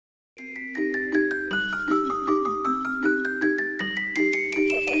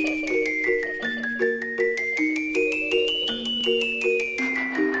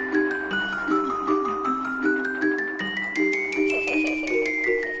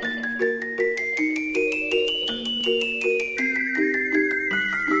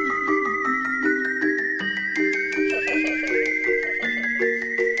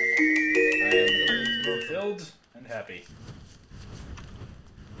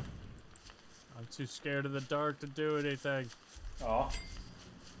too scared of the dark to do anything. Oh.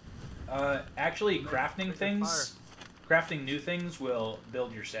 Actually, crafting things, crafting new things will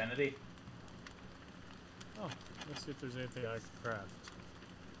build your sanity. Oh, let's see if there's anything I can craft.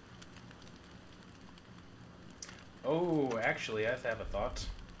 Oh, actually, I have a thought.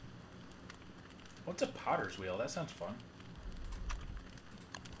 What's a potter's wheel? That sounds fun.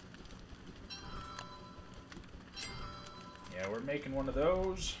 Yeah, we're making one of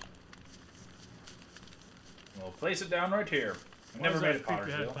those. We'll place it down right here. I've never made a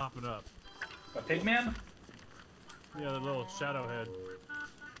potter's wheel. Popping up? A pigman? Yeah, the little shadow head.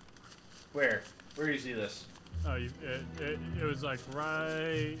 Where? Where do you see this? Oh, it was like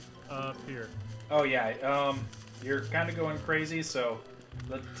right up here. Oh yeah. You're kind of going crazy, so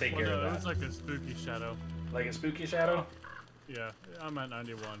let's take care of that. It was like a spooky shadow. Like a spooky shadow? Yeah, I'm at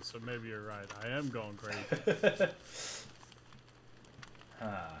 91, so maybe you're right. I am going crazy.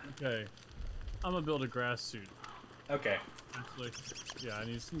 Okay, I'm gonna build a grass suit. Okay. Actually, yeah, I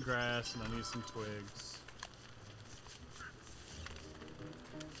need some grass and I need some twigs.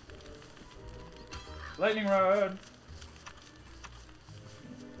 Lightning rod.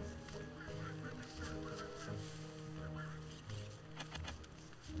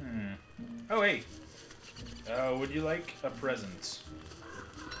 Oh, hey. Would you like a present?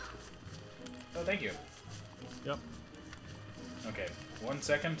 Oh, thank you. Yep. Okay, 1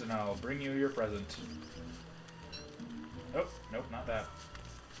 second and I'll bring you your present. Oh, nope, not that.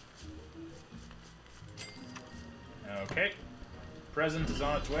 Okay. Present is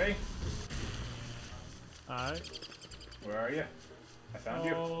on its way. Alright. Where are you? I found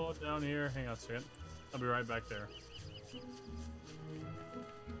you. Oh, down here. Hang on a second. I'll be right back there.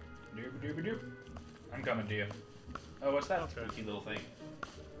 Doop-a-doop-a-doop. I'm coming to you. Oh, what's that spooky little thing?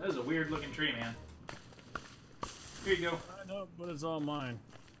 That is a weird looking tree, man. Here you go. I know, but it's all mine.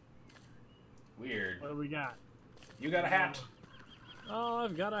 Weird. What do we got? You got a hat. Oh,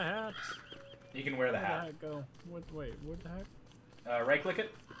 I've got a hat. You can wear the hat. Where'd the hat go? Wait, what the heck? Right click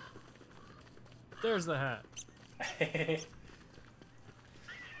it. There's the hat.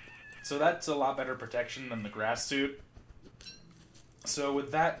 So that's a lot better protection than the grass suit. So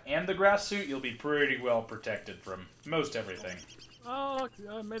with that and the grass suit, you'll be pretty well protected from most everything. Oh, look,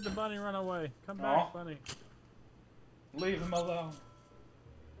 I made the bunny run away. Come back, bunny. Leave him alone.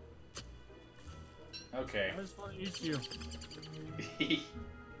 Okay. I just want to eat you.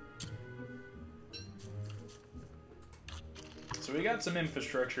 So we got some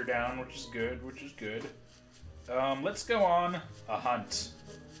infrastructure down, which is good, let's go on a hunt.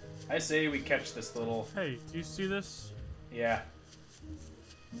 I say we catch this little... Hey, do you see this? Yeah.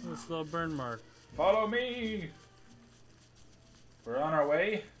 This little burn mark. Follow me! We're on our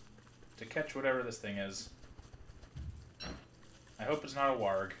way to catch whatever this thing is. I hope it's not a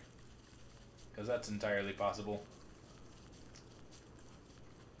warg, because that's entirely possible.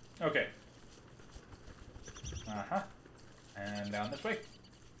 Okay. Uh-huh. And down this way.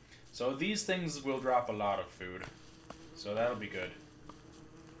 So these things will drop a lot of food. So that'll be good.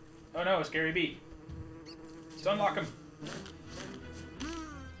 Oh no, a scary bee. Let's unlock him.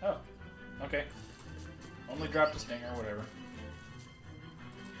 Oh. Okay. Only dropped a stinger, whatever.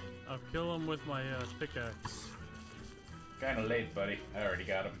 I'll kill him with my pickaxe. Kinda late, buddy. I already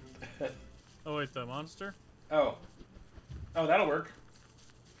got him. Oh wait, the monster? Oh. Oh, that'll work.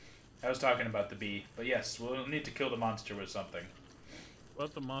 I was talking about the bee. But yes, we'll need to kill the monster with something.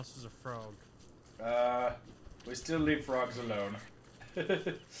 What, the monster's a frog? We still leave frogs alone.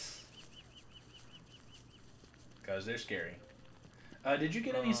 Because they're scary. Did you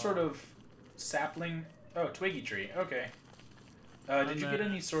get any sort of sapling? Oh, twiggy tree. Okay. Did you get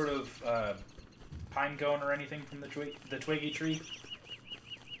any sort of pine cone or anything from the twiggy tree?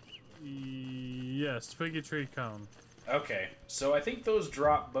 Yes, twiggy tree cone. Okay, so I think those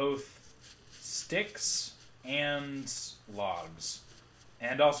drop both sticks and logs.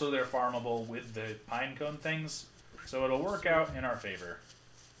 And also they're farmable with the pine cone things, so it'll work out in our favor.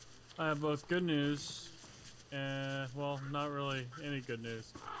 I have both good news and, well, not really any good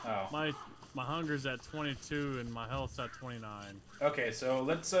news. Oh. My hunger's at 22 and my health's at 29. Okay, so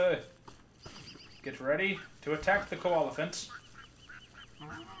let's get ready to attack the co-elephant.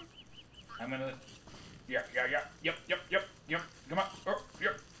 I'm gonna... Yeah. Yep. Come on. Oh,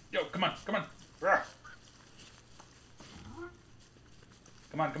 yep. Yo, come on. Rah.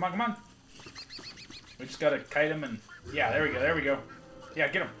 Come on. We just gotta kite him and... Yeah, there we go. Yeah,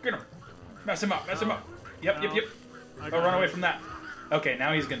 get him. Mess him up. Yep. Oh, run away from that. Okay,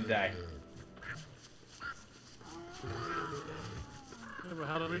 now he's gonna die. Yeah, but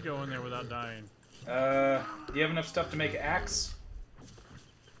how did we go in there without dying? Do you have enough stuff to make an axe?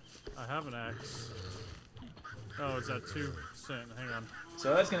 I have an axe. Oh, is that 2%? Hang on.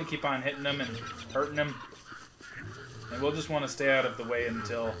 So that's going to keep on hitting them and hurting them. And we'll just want to stay out of the way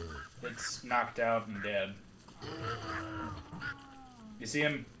until it's knocked out and dead. You see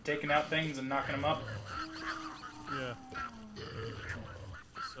him taking out things and knocking them up? Yeah.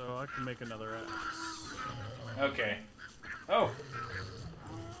 So I can make another axe. Okay. Oh!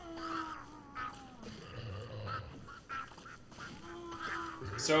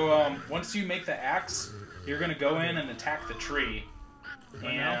 So, once you make the axe, you're going to go in and attack the tree.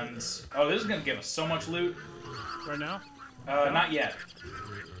 Right and... now? Oh, this is going to give us so much loot. Right now? Not yet.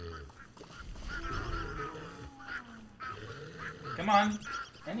 Come on.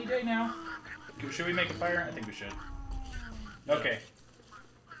 Any day now. Should we make a fire? I think we should. Okay.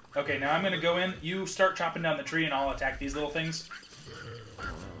 Okay, now I'm going to go in. You start chopping down the tree and I'll attack these little things.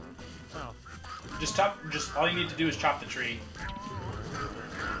 Oh. Just all you need to do is chop the tree.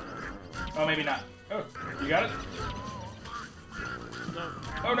 Oh, maybe not. Oh, you got it? No.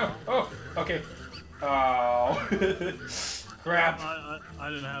 Oh, no. Oh, okay. Oh. Crap. I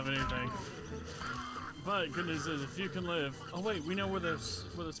didn't have anything. But good news is, if you can live... Oh, wait, we know where the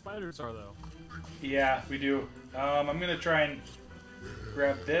spiders are, though. Yeah, we do. I'm going to try and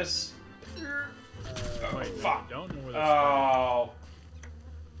grab this. Oh, wait, fuck. I don't know where the spiders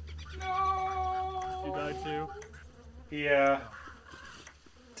No. You died too? Yeah.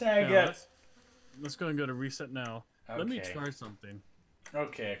 Tag it. Let's go and go to reset now. Okay. Let me try something.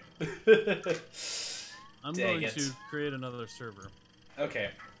 Okay. I'm going to create another server.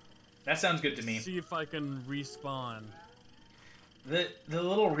 Okay. That sounds good to me. See if I can respawn. The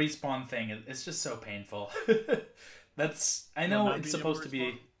little respawn thing, it's just so painful. I know it's supposed to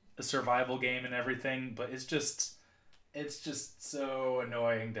be a survival game and everything, but it's just so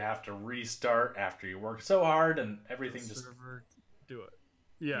annoying to have to restart after you work so hard and everything just... Server, do it.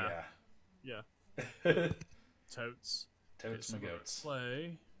 Yeah. Yeah. Totes. Totes my goats.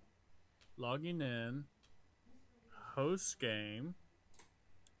 Play. Logging in. Host game.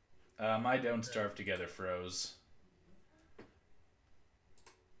 My Don't Starve Together froze.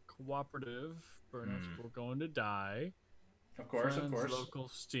 Cooperative. Burnoutbell, we're going to die. Of course, Friends, of course. Local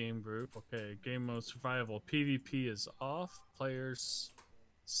Steam group. Okay, game mode survival. PvP is off. Players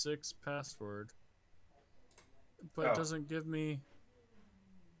 6 password. But it doesn't give me...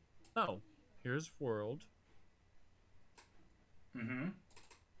 Oh, here's world. Mm-hmm.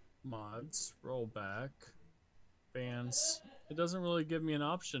 Mods. Rollback. Bands. It doesn't really give me an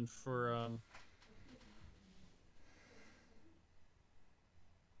option for...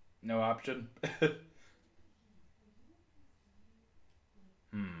 No option?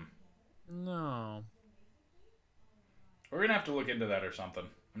 No. We're gonna have to look into that or something.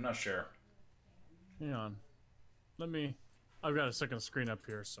 I'm not sure. Hang on. I've got a second screen up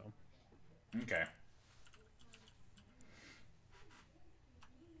here, so... Okay.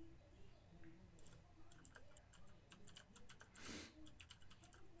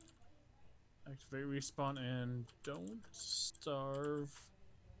 Activate respawn and don't starve.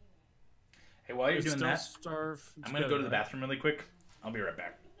 Hey, while you're doing that, starve I'm gonna go to the bathroom really quick. I'll be right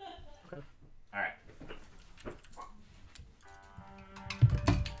back. Okay. All right.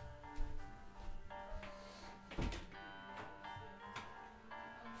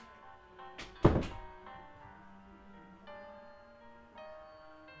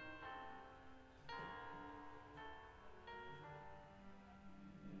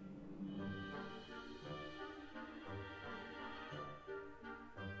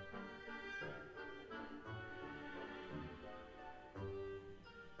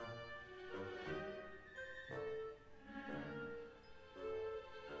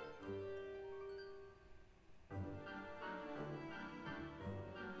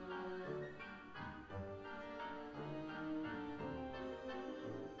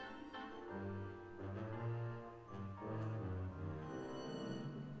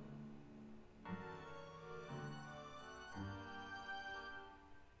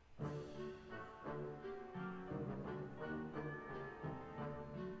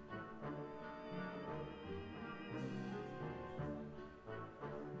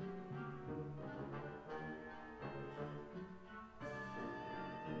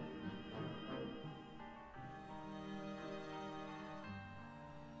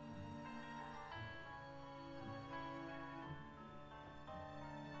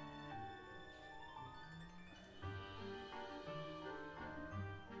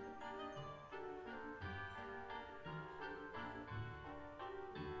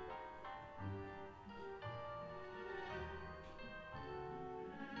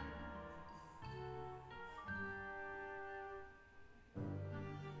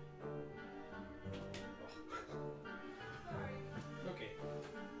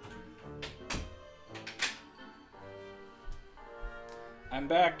 I'm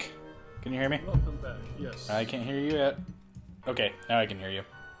back. Can you hear me? Welcome back. Yes. I can't hear you yet. Okay, now I can hear you.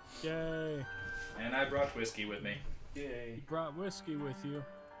 Yay. And I brought whiskey with me. Yay. You brought whiskey with you.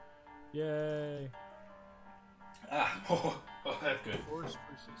 Yay. That's good. Force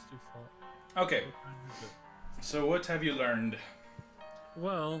 360 fault. Okay. So what have you learned?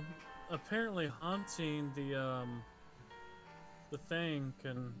 Well, apparently haunting the thing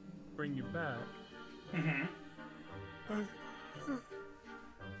can bring you back. Mm-hmm.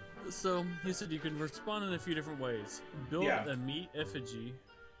 So, he said you can respond in a few different ways. Build a meat effigy,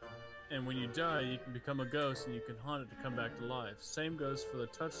 and when you die, you can become a ghost and you can haunt it to come back to life. Same goes for the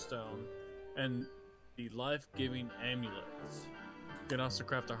touchstone and the life-giving amulets. You can also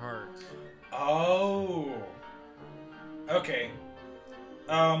craft a heart. Oh. Okay.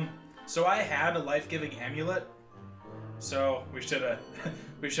 So I had a life-giving amulet, so we should have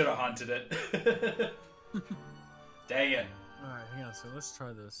haunted it. Dang it. Alright, hang on, so let's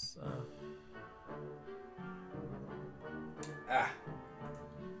try this.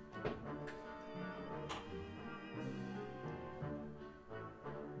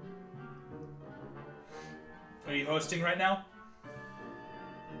 Are you hosting right now?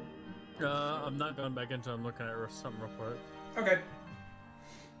 I'm not going back into it. I'm looking at something real quick. Okay.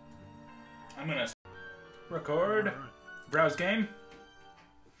 I'm gonna record. Right. Browse game.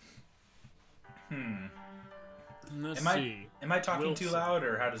 Let's see. Am I talking too loud,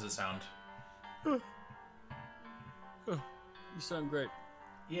 or how does it sound? You sound great.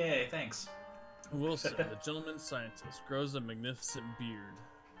 Yay, thanks. Wilson, the gentleman scientist, grows a magnificent beard.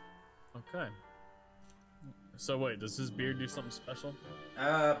 Okay. So wait, does his beard do something special?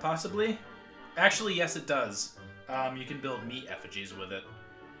 Possibly. Actually, yes, it does. You can build meat effigies with it.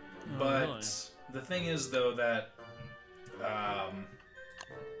 But really? The thing is, though, that I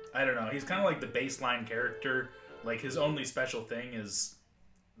don't know. He's kind of like the baseline character. Like, his only special thing is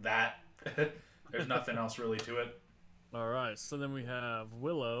that. There's nothing else really to it. Alright, so then we have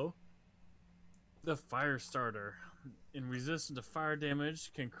Willow, the fire starter. In resistant to fire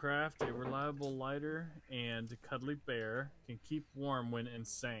damage, can craft a reliable lighter, and cuddly bear can keep warm when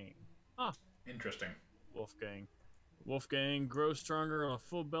insane. Ah, Interesting. Wolfgang grows stronger on a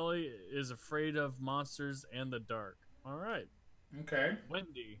full belly, is afraid of monsters and the dark. Alright. Okay.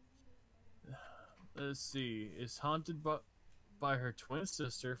 Wendy, let's see, is haunted by her twin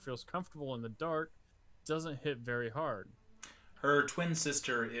sister, feels comfortable in the dark, doesn't hit very hard. Her twin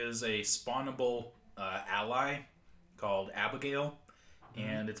sister is a spawnable ally called Abigail,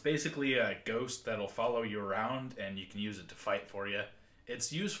 and it's basically a ghost that'll follow you around, and you can use it to fight for you.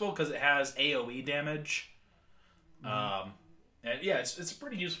 It's useful because it has AoE damage. And yeah, it's a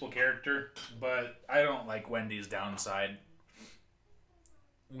pretty useful character, but I don't like Wendy's downside.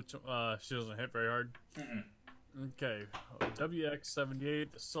 Which she doesn't hit very hard. Mm-mm. Okay,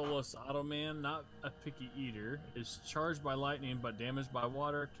 WX78, the soulless Automan, not a picky eater, is charged by lightning but damaged by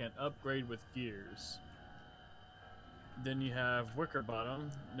water, can upgrade with gears. Then you have Wickerbottom,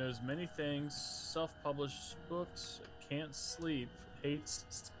 knows many things, self-published books, can't sleep, hates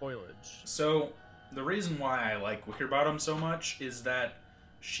spoilage. So, the reason why I like Wickerbottom so much is that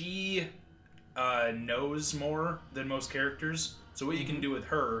she knows more than most characters. So what you can do with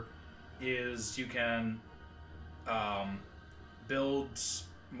her is you can build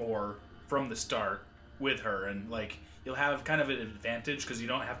more from the start with her, and like you'll have kind of an advantage because you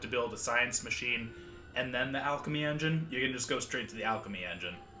don't have to build a science machine and then the alchemy engine. You can just go straight to the alchemy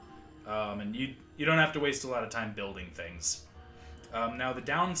engine, and you don't have to waste a lot of time building things. Now the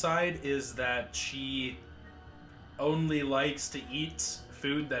downside is that she only likes to eat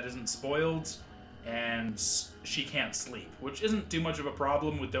food that isn't spoiled, and she can't sleep, which isn't too much of a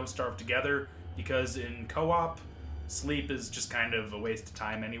problem with Don't Starve Together, because in co-op, sleep is just kind of a waste of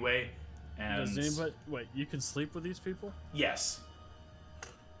time anyway. And does anybody... Wait, you can sleep with these people? Yes.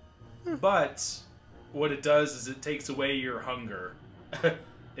 But what it does is it takes away your hunger.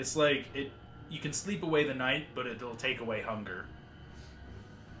 It's like, you can sleep away the night, but it'll take away hunger.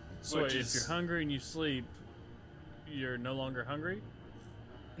 So wait, if you're hungry and you sleep, you're no longer hungry?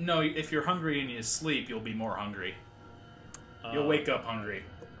 No, if you're hungry and you sleep, you'll be more hungry. You'll wake up hungry.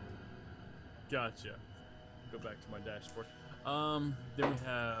 Gotcha. Go back to my dashboard. Then we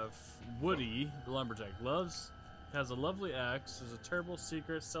have Woody, the lumberjack. Has a lovely axe, has a terrible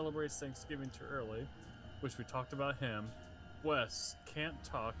secret, celebrates Thanksgiving too early, which we talked about him. Wes, can't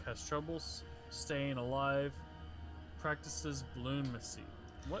talk, has trouble staying alive, practices balloonmacy.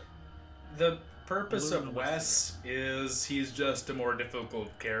 What? The purpose of Wes is he's just a more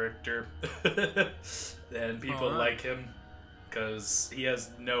difficult character, and people like him because he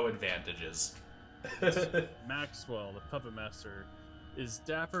has no advantages. Maxwell, the puppet master, Is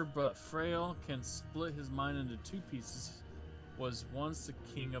dapper but frail, can split his mind into 2 pieces, was once the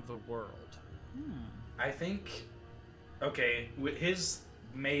king of the world. I think, okay, his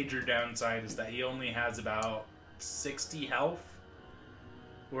major downside is that he only has about 60 health,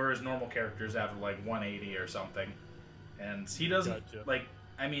 whereas normal characters have like 180 or something. And he doesn't, like,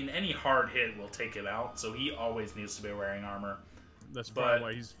 I mean, any hard hit will take him out, so he always needs to be wearing armor. That's probably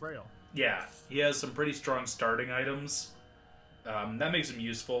why he's frail. Yeah, he has some pretty strong starting items. That makes him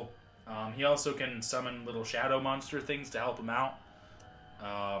useful. He also can summon little shadow monster things to help him out.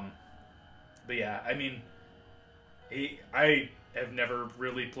 But yeah, I mean, I have never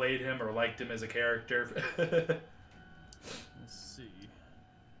really played him or liked him as a character. Let's see.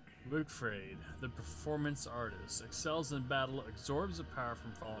 Wigfrade, the performance artist, excels in battle, absorbs the power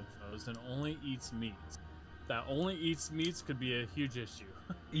from fallen foes, and only eats meats. That only eats meats could be a huge issue.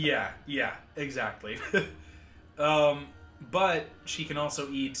 Yeah, exactly. But she can also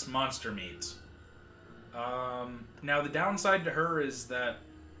eat monster meat. Now the downside to her is that,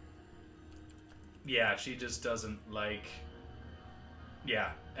 yeah, she just doesn't like,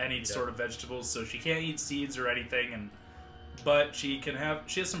 any sort of vegetables, so she can't eat seeds or anything, but she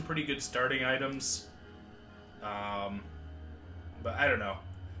has some pretty good starting items. But I don't know.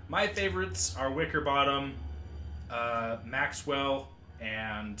 My favorites are Wickerbottom, Maxwell,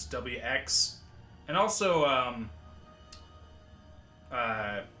 and WX, and also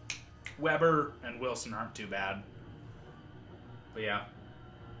Weber and Wilson aren't too bad. But yeah.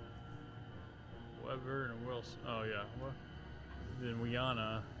 Weber and Wilson. Oh yeah. Then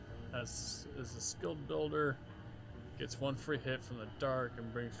Wiana is a skilled builder. Gets 1 free hit from the dark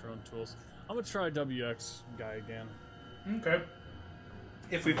and brings her own tools. I'm gonna try WX guy again. Okay.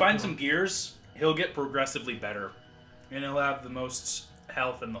 If we find some gears, he'll get progressively better, and he'll have the most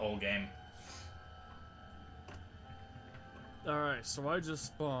health in the whole game. Alright, so I just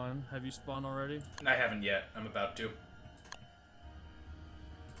spawned. Have you spawned already? I haven't yet. I'm about to.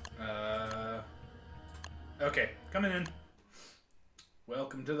 Okay, coming in.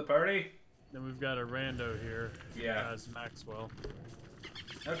 Welcome to the party. Then we've got a rando here. Yeah. As Maxwell.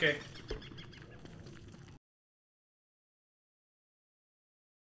 Okay.